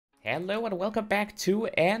Hello and welcome back to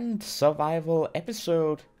End Survival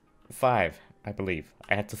episode 5, I believe.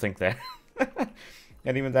 I had to think there.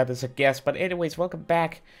 And even that is a guess. But anyways, welcome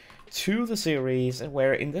back to the series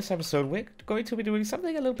where in this episode we're going to be doing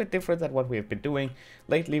something a little bit different than what we have been doing.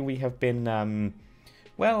 Lately we have been,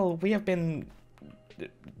 we have been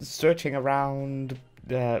searching around,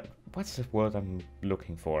 what's the word I'm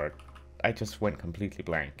looking for? I just went completely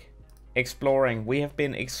blank. Exploring. We have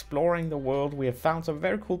been exploring the world. We have found some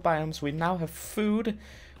very cool biomes. We now have food.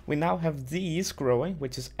 We now have these growing,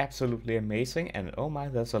 which is absolutely amazing. And oh my,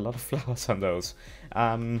 there's a lot of flowers on those.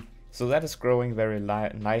 So that is growing very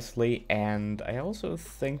nicely. And I also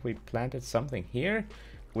think we planted something here.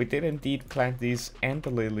 We did indeed plant these ender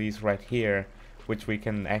lilies right here, which we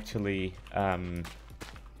can actually, I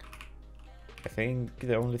think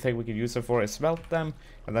the only thing we can use them for is smelt them,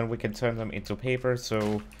 and then we can turn them into paper.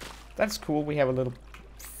 So that's cool. We have a little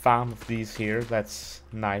farm of these here. That's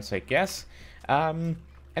nice, I guess. And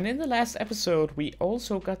in the last episode, we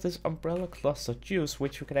also got this umbrella cluster juice,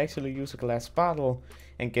 which we could actually use a glass bottle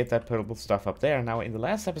and get that purple stuff up there. Now, in the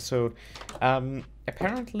last episode,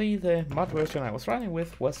 apparently the mod version I was running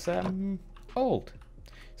with was old.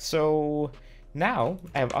 So now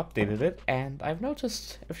I have updated it, and I've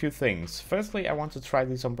noticed a few things. Firstly, I want to try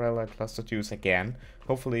this umbrella cluster juice again.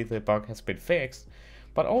 Hopefully the bug has been fixed.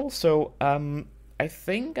 But also, I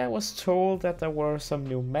think I was told that there were some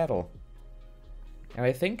new metal. And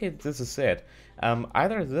I think this is it.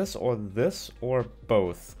 Either this or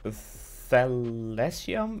both.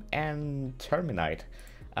 Thalessium and terminite.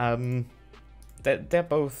 They're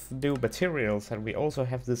both new materials, and we also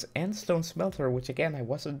have this endstone smelter, which again,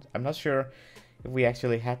 I'm not sure if we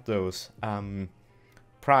actually had those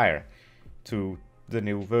prior to the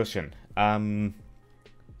new version.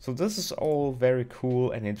 So this is all very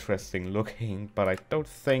cool and interesting looking, but I don't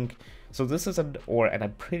think... So this is an ore, and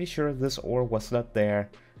I'm pretty sure this ore was not there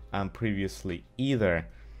previously either.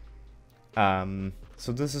 So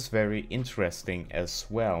this is very interesting as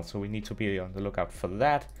well, so we need to be on the lookout for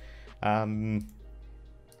that.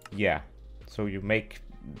 Yeah, so you make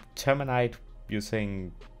terminite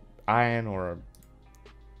using iron or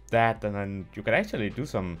that, and then you can actually do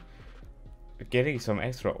some... getting some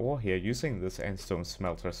extra ore here using this endstone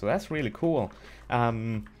smelter, so that's really cool.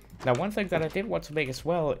 Now one thing that I did want to make as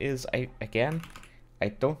well is, I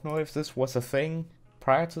don't know if this was a thing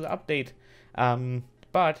prior to the update,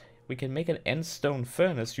 but we can make an endstone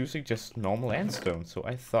furnace using just normal endstone. So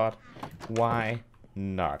I thought, why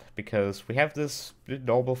not? Because we have this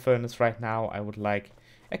normal furnace right now. I would like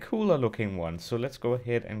a cooler looking one, so let's go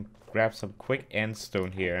ahead and grab some quick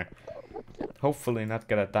endstone here. Hopefully not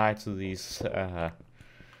gonna die to these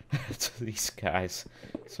to these guys.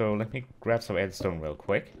 So let me grab some endstone real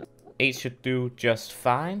quick. 8 should do just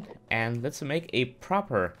fine, and let's make a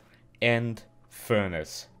proper end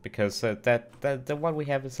furnace, because the one we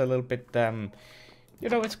have is a little bit you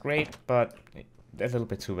know, it's great, but a little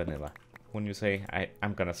bit too vanilla. When you say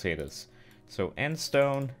I'm gonna say this. So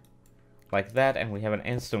endstone like that, and we have an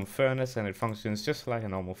endstone furnace, and it functions just like a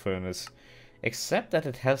normal furnace. Except that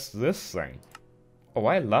it has this thing. Oh,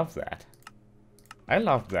 I love that. I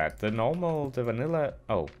love that. The vanilla...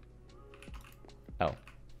 Oh. Oh.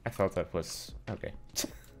 I thought that was... Okay.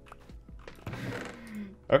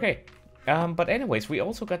 Okay. But anyways, we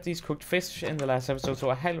also got these cooked fish in the last episode,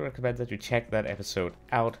 so I highly recommend that you check that episode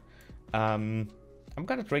out. I'm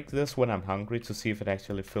gonna drink this when I'm hungry to see if it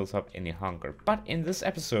actually fills up any hunger. But in this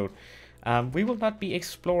episode... we will not be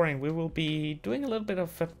exploring, we will be doing a little bit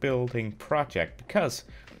of a building project, because,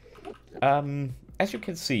 as you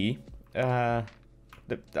can see, as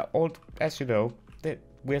you know,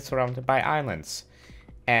 we're surrounded by islands,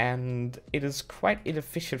 and it is quite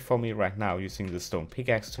inefficient for me right now using the stone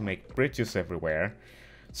pickaxe to make bridges everywhere.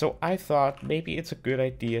 So I thought maybe it's a good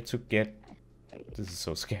idea to get... This is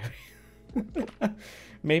so scary.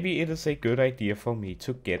 Maybe it is a good idea for me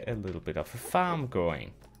to get a little bit of a farm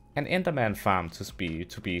going. An Enderman farm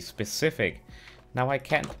to be specific. Now I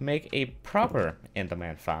can't make a proper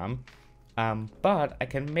Enderman farm, but I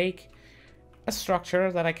can make a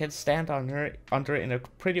structure that I can stand under in a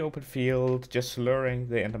pretty open field, just luring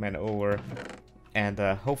the Enderman over, and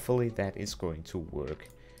hopefully that is going to work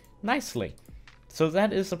nicely. So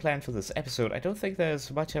that is the plan for this episode. I don't think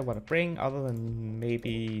there's much I want to bring other than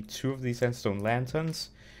maybe 2 of these endstone lanterns.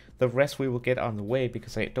 The rest we will get on the way,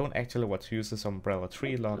 because I don't actually want to use this umbrella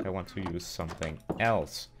tree log. I want to use something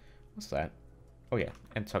else. What's that? Oh yeah,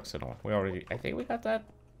 and tuxedo. I think we got that.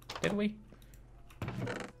 Did we?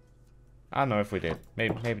 I don't know if we did.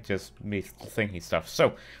 Maybe just me thinking stuff.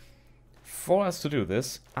 So, for us to do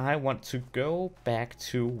this, I want to go back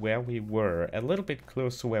to where we were, a little bit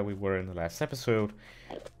close to where we were in the last episode,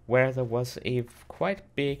 where there was a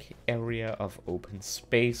quite big area of open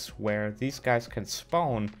space where these guys can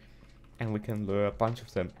spawn and we can lure a bunch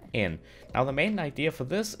of them in. Now the main idea for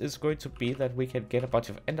this is going to be that we can get a bunch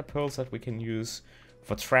of enderpearls that we can use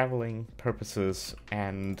for traveling purposes,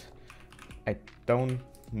 and I don't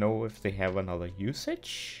know if they have another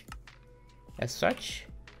usage as such.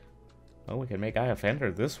 Oh, we can make Eye of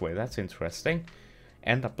Ender this way, that's interesting.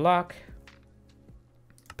 Ender block,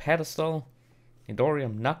 pedestal,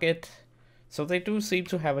 Endorium nugget. So they do seem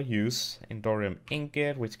to have a use. Endorium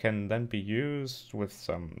ingot, which can then be used with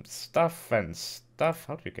some stuff and stuff.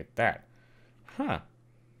 How do you get that? Huh.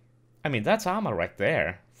 I mean, that's armor right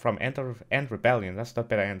there from End Rebellion. That's not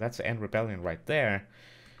Better End, that's End Rebellion right there.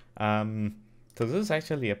 So this is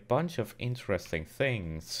actually a bunch of interesting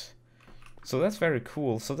things. So that's very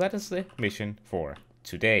cool. So that is the mission for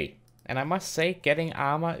today. And I must say, getting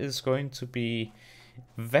armor is going to be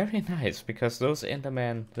very nice, because those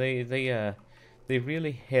Endermen, they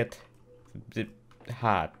really hit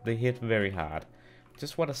hard. They hit very hard.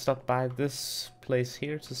 Just want to stop by this place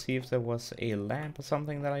here to see if there was a lamp or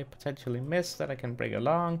something that I potentially missed that I can bring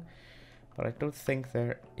along. But I don't think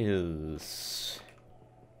there is.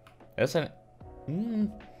 There's an...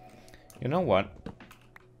 you know what?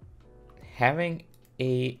 Having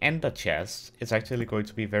a ender chest is actually going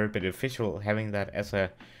to be very beneficial, having that as a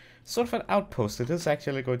sort of an outpost. It is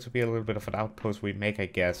actually going to be a little bit of an outpost we make, I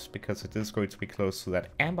guess, because it is going to be close to that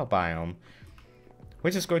amber biome,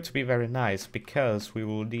 which is going to be very nice, because we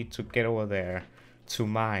will need to get over there to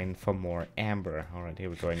mine for more amber. Alright, here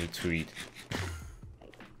we go, I need to eat.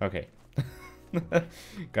 Okay.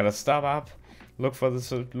 Gotta stop up, look for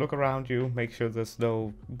this, look around you, make sure there's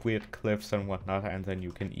no weird cliffs and whatnot, and then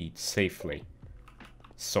you can eat safely.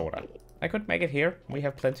 Sorta. I could make it here, we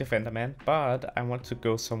have plenty of Enderman, but I want to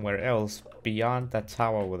go somewhere else, beyond that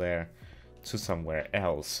tower over there, to somewhere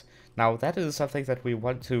else. Now that is something that we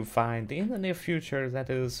want to find in the near future,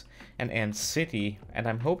 that is an end city, and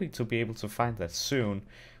I'm hoping to be able to find that soon,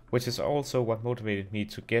 which is also what motivated me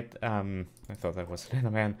to get, I thought that was an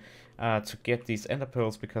Enderman, to get these ender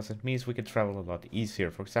pearls, because it means we can travel a lot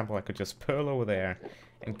easier. For example, I could just pearl over there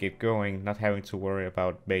and get going, not having to worry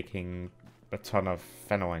about making a ton of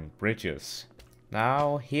annoying bridges.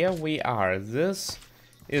 Now here we are. This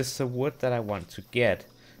is the wood that I want to get.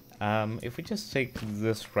 If we just take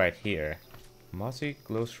this right here, mossy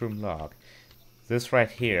glowstone log, this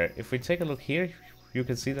right here, if we take a look here, you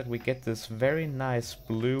can see that we get this very nice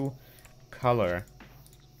blue color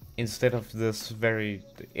instead of this very,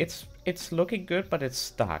 it's looking good, but it's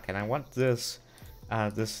stuck, and I want this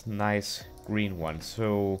this nice green one.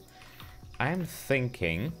 So I'm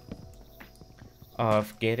thinking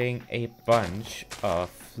of getting a bunch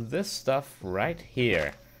of this stuff right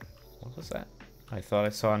here. What was that? I thought I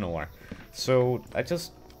saw an ore. So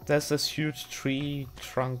there's this huge tree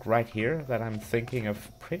trunk right here that I'm thinking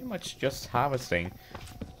of pretty much just harvesting.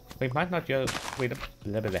 We might not use,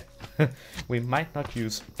 we might not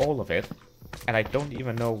use all of it, and I don't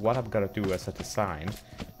even know what I'm gonna do as a design.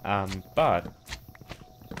 But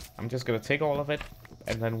I'm just gonna take all of it,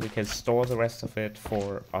 and then we can store the rest of it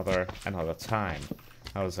for another time.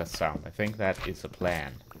 How does that sound? I think that is a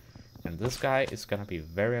plan. And this guy is gonna be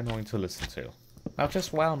very annoying to listen to. Now,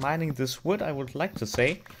 just while mining this wood, I would like to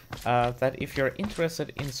say that if you're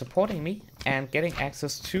interested in supporting me and getting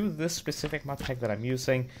access to this specific mod pack that I'm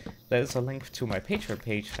using, there is a link to my Patreon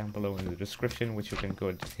page down below in the description, which you can go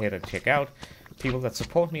ahead and check out. People that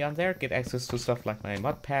support me on there get access to stuff like my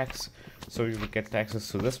mod packs, so you would get access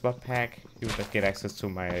to this mod pack, you would get access to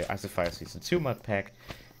my Ice Season 2 mod pack,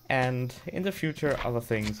 and in the future other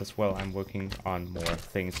things as well. I'm working on more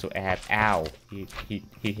things to add. Ow! He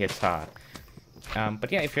hits hard.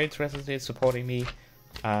 But yeah, if you're interested in supporting me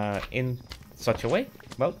in such a way,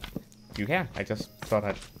 well, you can. I just thought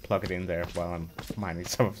I'd plug it in there while I'm mining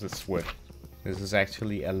some of this wood. This is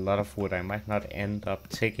actually a lot of wood. I might not end up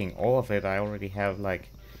taking all of it. I already have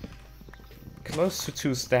like close to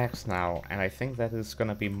 2 stacks now, and I think that is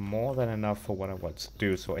gonna be more than enough for what I want to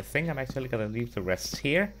do. So I think I'm actually gonna leave the rest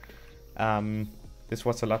here. This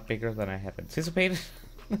was a lot bigger than I had anticipated.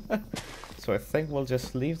 So I think we'll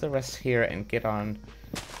just leave the rest here and get on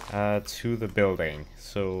to the building.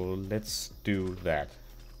 So let's do that.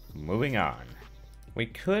 Moving on. We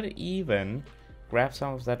could even grab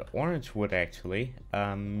some of that orange wood actually,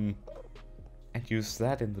 and use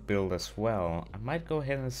that in the build as well. I might go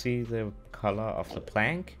ahead and see the color of the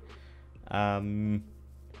plank,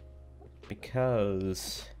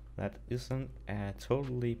 because that isn't a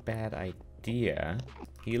totally bad idea. idea.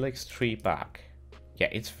 Helix tree bark. Yeah,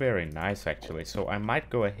 it's very nice actually. So I might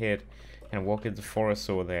go ahead and walk in the forest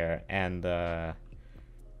over there and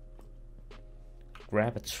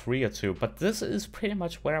grab a tree or two. But this is pretty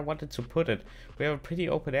much where I wanted to put it. We have a pretty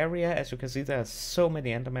open area. As you can see, there are so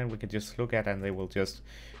many Endermen we can just look at and they will just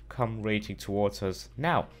come raging towards us.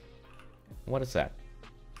 Now, what is that?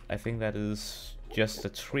 I think that is just a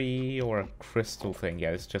tree or a crystal thing.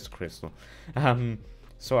 Yeah, it's just crystal.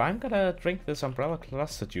 So I'm gonna drink this umbrella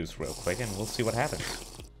cluster juice real quick and we'll see what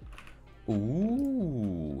happens.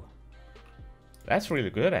 Ooh, that's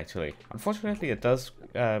really good actually. Unfortunately, it does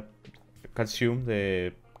consume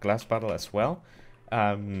the glass bottle as well,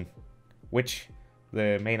 which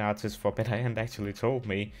the main artist for Better End actually told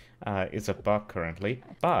me is a bug currently.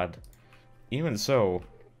 But even so,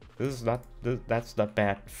 that's not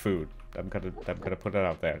bad food. I'm gonna put it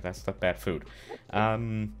out there. That's not bad food.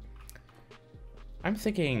 I'm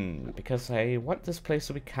thinking, because I want this place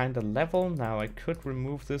to be kind of level, now I could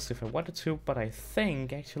remove this if I wanted to, but I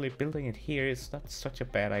think actually building it here is not such a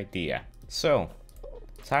bad idea. So,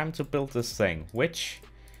 time to build this thing, which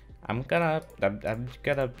I'm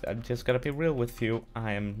just gonna be real with you.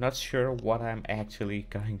 I am not sure what I'm actually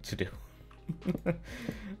going to do.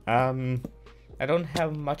 I don't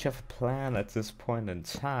have much of a plan at this point in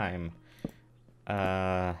time.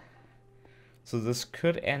 So this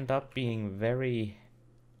could end up being very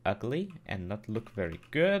ugly and not look very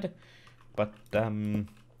good, but I'm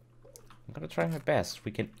gonna try my best.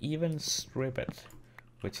 We can even strip it,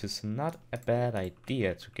 which is not a bad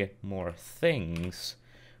idea to get more things.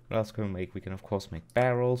 What else can we make? We can of course make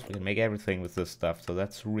barrels. We can make everything with this stuff, so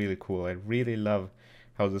that's really cool. I really love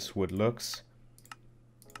how this wood looks.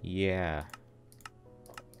 Yeah.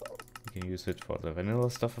 You can use it for the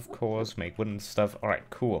vanilla stuff, of course, make wooden stuff. Alright,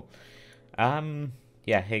 cool.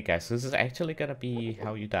 Yeah, hey guys, this is actually gonna be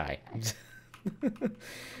how you die.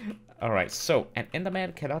 Alright, so, an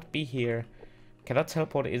Enderman cannot be here, cannot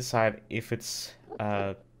teleport inside if it's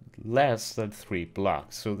less than 3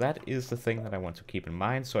 blocks. So that is the thing that I want to keep in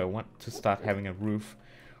mind. So I want to start having a roof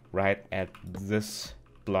right at this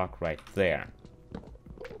block right there.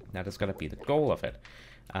 That is gonna be the goal of it.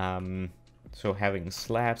 So having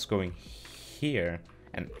slabs going here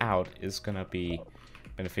and out is gonna be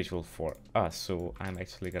beneficial for us. So I'm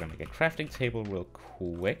actually gonna make a crafting table real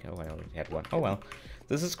quick. Oh, I already had one. Oh well.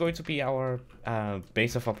 This is going to be our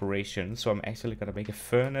base of operations. So I'm actually gonna make a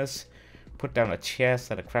furnace, put down a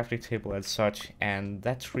chest and a crafting table and such. And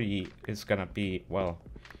that tree is gonna be, well,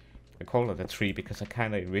 I call it a tree because I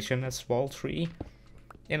kind of envision a small tree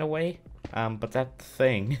in a way. But that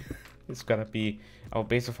thing is gonna be our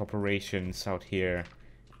base of operations out here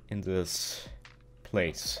in this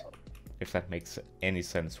place, if that makes any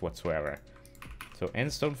sense whatsoever. So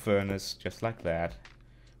endstone furnace, just like that.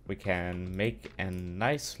 We can make a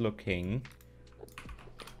nice looking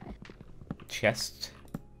chest,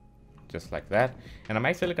 just like that. And I'm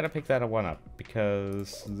actually gonna pick that one up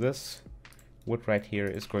because this wood right here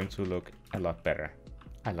is going to look a lot better.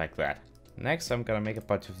 I like that. Next I'm gonna make a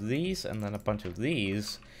bunch of these and then a bunch of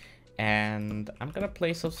these. And I'm gonna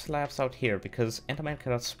place some slabs out here because Enderman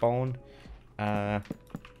cannot spawn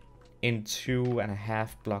in 2.5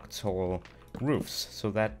 block tall roofs. So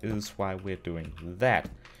that is why we're doing that.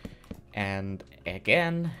 And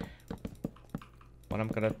again, what I'm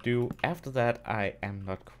gonna do after that, I am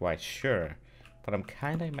not quite sure. But I'm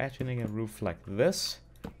kinda imagining a roof like this.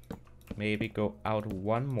 Maybe go out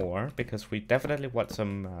one more because we definitely want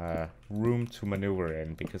some room to maneuver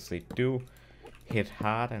in because they do hit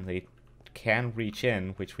hard and they can reach in,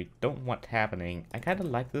 which we don't want happening. I kind of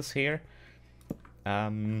like this here.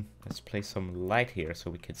 Let's place some light here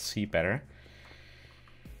so we can see better.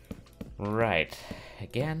 Right,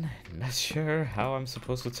 again, not sure how I'm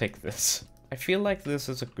supposed to take this. I feel like this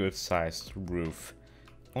is a good sized roof.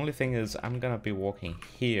 Only thing is I'm gonna be walking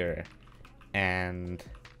here and,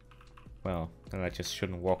 well, then I just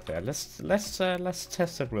shouldn't walk there. Let's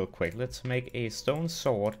test it real quick. Let's make a stone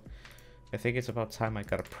sword. I think it's about time I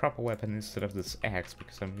got a proper weapon instead of this axe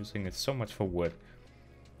because I'm using it so much for wood.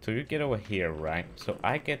 So you get over here, right? So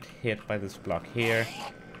I get hit by this block here.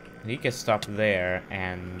 And he gets stopped there,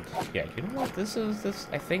 and yeah, you know what?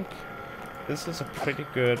 I think this is a pretty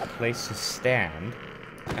good place to stand.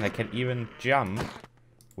 And I can even jump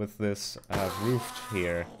with this roof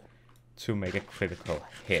here to make a critical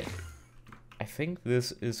hit. I think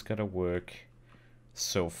this is gonna work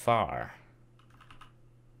so far.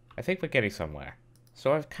 I think we're getting somewhere.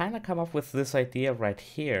 So I've kind of come up with this idea right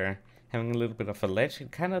here, having a little bit of a ledge.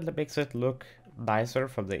 It kind of makes it look nicer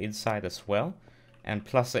from the inside as well. And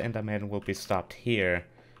plus the Enderman will be stopped here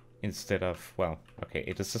instead of, well, okay,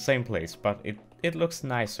 it is the same place, but it looks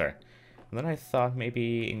nicer. And then I thought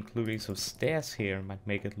maybe including some stairs here might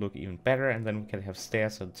make it look even better, and then we can have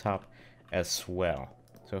stairs on top as well.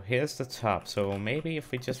 So here's the top. So maybe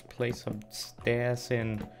if we just place some stairs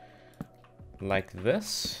in like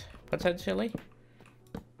this, potentially.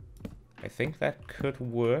 I think that could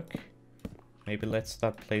work. Maybe let's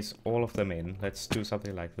not place all of them in. Let's do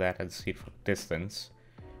something like that and see it from distance.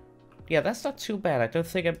 Yeah, that's not too bad. I don't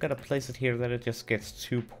think I'm gonna place it here that it just gets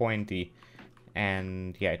too pointy.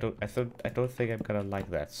 And yeah, I don't think I'm gonna like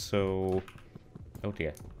that. So, oh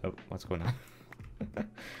dear. Oh, what's going on?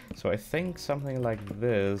 So I think something like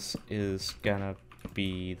this is gonna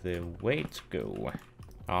be the way to go.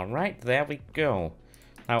 Alright, there we go.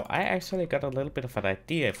 Now I actually got a little bit of an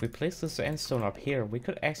idea. If we place this endstone up here, we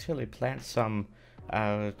could actually plant some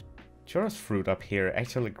churros fruit up here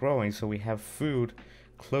actually growing, so we have food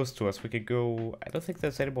close to us. We could go, I don't think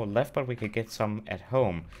there's any more left, but we could get some at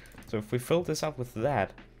home. So if we fill this up with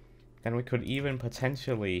that, then we could even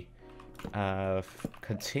potentially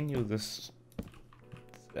continue this,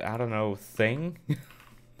 I don't know, thing.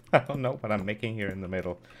 I don't know what I'm making here in the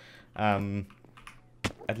middle. A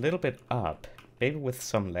little bit up, maybe with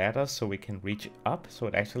some ladders so we can reach up, so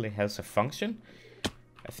it actually has a function.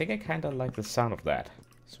 I think I kind of like the sound of that.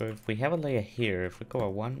 So if we have a layer here, if we go a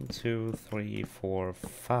 1, 2, 3, 4,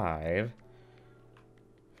 5,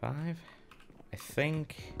 I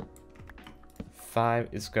think 5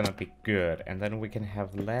 is gonna be good, and then we can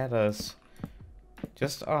have ladders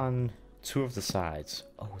just on 2 of the sides.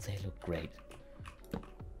 Oh, they look great.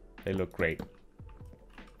 They look great.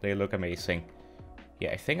 They look amazing.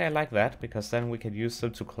 Yeah, I think I like that, because then we can use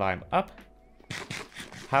them to climb up,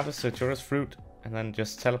 harvest the churros fruit, and then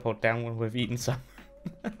just teleport down when we've eaten some.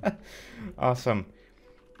 Awesome.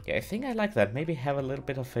 Yeah, I think I like that. Maybe have a little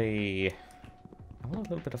bit of a... I want a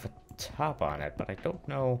little bit of a top on it, but I don't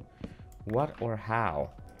know what or how.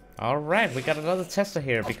 Alright, we got another tester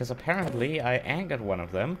here, because apparently I angered one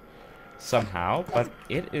of them somehow, but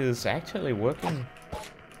it is actually working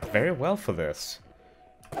very well for this.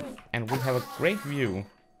 And we have a great view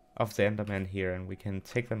of the Enderman here, and we can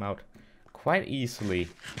take them out quite easily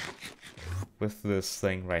with this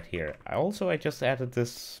thing right here. I just added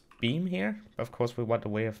this beam here. Of course, we want a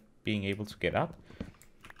way of being able to get up.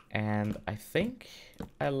 And I think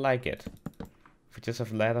I like it. If we just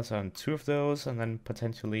have ladders on 2 of those, and then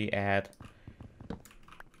potentially add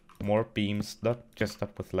more beams, not just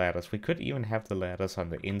up with ladders. We could even have the ladders on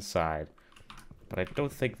the inside, but I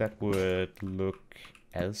don't think that would look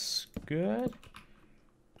as good.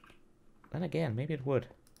 Then again, maybe it would.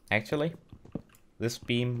 Actually, this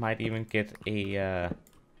beam might even get a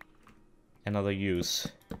another use.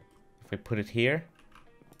 If we put it here,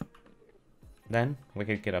 then we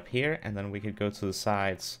could get up here, and then we could go to the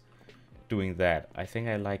sides doing that. I think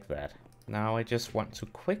I like that. Now I just want to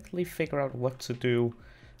quickly figure out what to do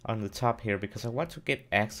on the top here, because I want to get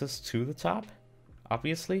access to the top,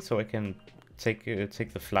 obviously, so I can take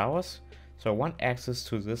the flowers. So I want access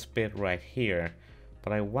to this bit right here,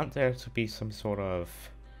 but I want there to be some sort of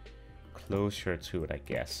closure to it, I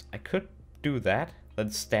guess. I could do that, then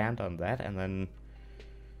stand on that, and then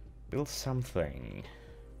build something.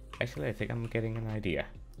 Actually, I think I'm getting an idea.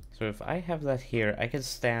 So if I have that here, I can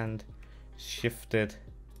stand shifted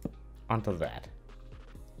onto that.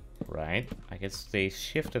 Right, I can stay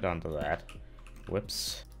shifted onto that.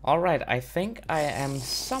 Whoops. Alright, I think I am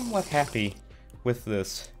somewhat happy with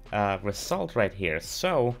this result right here.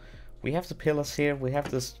 So we have the pillars here, we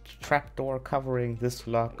have this trapdoor covering this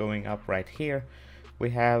log going up right here, we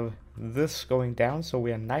have this going down, so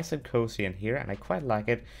we are nice and cozy in here, and I quite like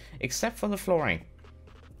it, except for the flooring.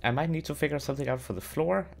 I might need to figure something out for the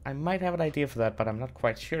floor. I might have an idea for that, but I'm not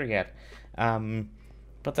quite sure yet.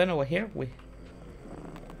 But then over here we...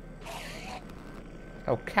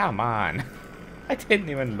 Oh, come on. I didn't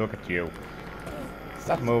even look at you.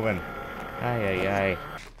 Stop moving. Ay, ay, ay.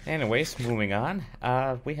 Anyways, moving on.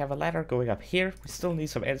 We have a ladder going up here. We still need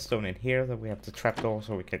some endstone in here. Then we have the trapdoor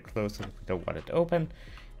so we can close it if we don't want it open.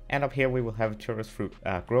 And up here we will have churros fruit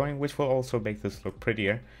growing, which will also make this look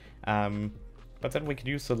prettier. But then we can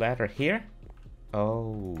use the ladder here.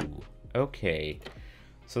 Oh, okay.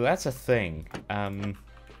 So that's a thing.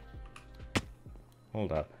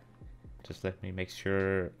 Hold up. Just let me make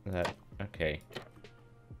sure that... Okay.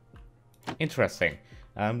 Interesting.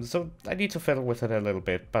 So I need to fiddle with it a little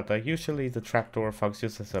bit, but usually the trapdoor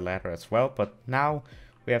functions as a ladder as well. But now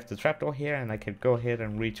we have the trapdoor here, and I can go ahead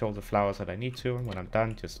and reach all the flowers that I need to. And when I'm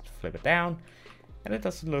done, just flip it down. And it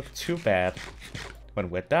doesn't look too bad when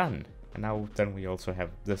we're done. And now then we also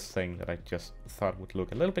have this thing that I just thought would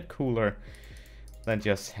look a little bit cooler than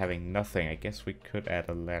just having nothing. I guess we could add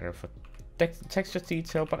a ladder for texture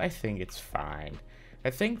detail, but I think it's fine. I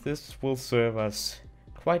think this will serve us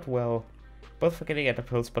quite well, both for getting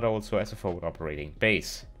enderpearls, but also as a forward operating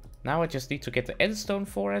base. Now I just need to get the endstone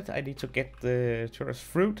for it. I need to get the tourist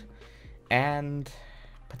fruit and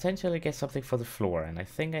potentially get something for the floor, and I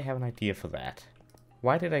think I have an idea for that.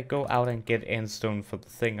 Why did I go out and get endstone for the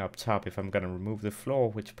thing up top if I'm gonna remove the floor,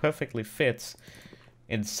 which perfectly fits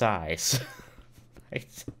in size?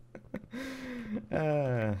 Right.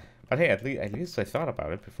 But hey, at least I thought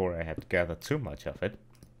about it before I had gathered too much of it.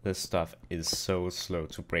 This stuff is so slow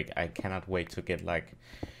to break. I cannot wait to get, like,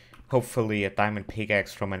 hopefully a diamond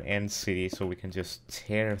pickaxe from an end city so we can just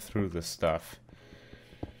tear through this stuff.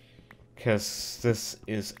 Because this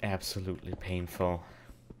is absolutely painful.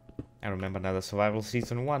 I remember another survival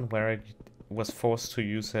season 1 where I was forced to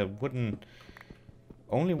use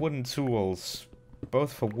only wooden tools,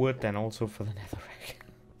 both for wood and also for the netherrack.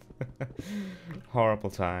 Horrible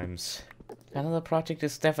times. Another project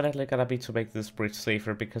is definitely gonna be to make this bridge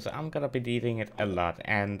safer, because I'm gonna be needing it a lot,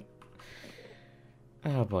 and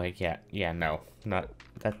oh boy, no,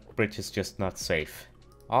 that bridge is just not safe.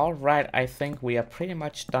 Alright, I think we are pretty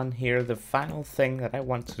much done here. The final thing that I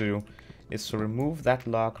want to do is to remove that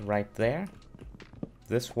log right there,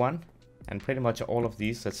 this one, and pretty much all of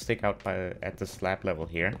these that stick out at the slab level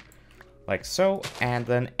here, like so, and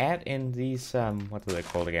then add in these, what are they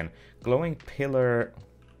called again? Glowing pillar,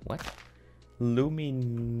 what?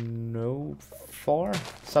 Luminophore?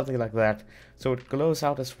 Something like that. So it glows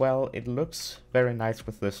out as well. It looks very nice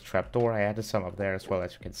with this trapdoor. I added some up there as well,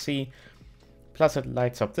 as you can see. Plus it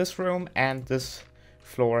lights up this room, and this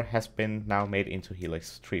floor has been now made into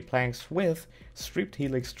helix tree planks with stripped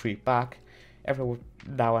helix tree bark every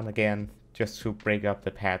now and again, just to break up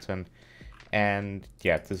the pattern. And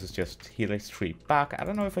yeah, this is just helix tree bark. I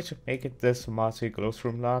don't know if I should make it this mossy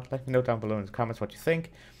glowsroom log. Let me know down below in the comments what you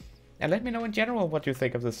think. And let me know in general what you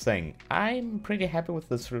think of this thing. I'm pretty happy with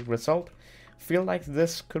this result. Feel like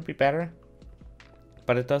this could be better,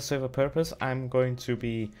 but it does serve a purpose. I'm going to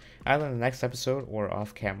be, either in the next episode or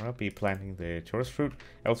off camera, be planting the chorus fruit.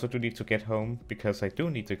 I also do need to get home, because I do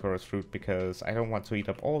need the chorus fruit, because I don't want to eat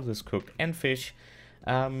up all this cooked end fish.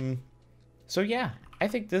 So yeah, I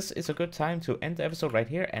think this is a good time to end the episode right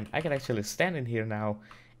here, and I can actually stand in here now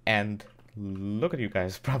and look at you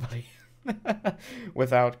guys properly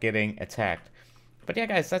without getting attacked. But yeah,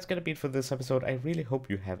 guys, that's gonna be it for this episode. I really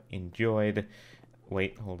hope you have enjoyed.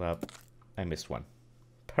 Wait, hold up. I missed one.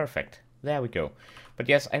 Perfect. There we go. But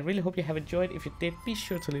yes, I really hope you have enjoyed. If you did, be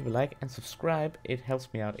sure to leave a like and subscribe. It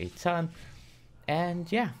helps me out a ton.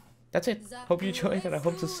 And yeah, that's it. Hope you enjoyed, and I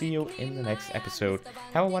hope to see you in the next episode.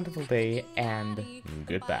 Have a wonderful day, and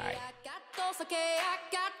goodbye.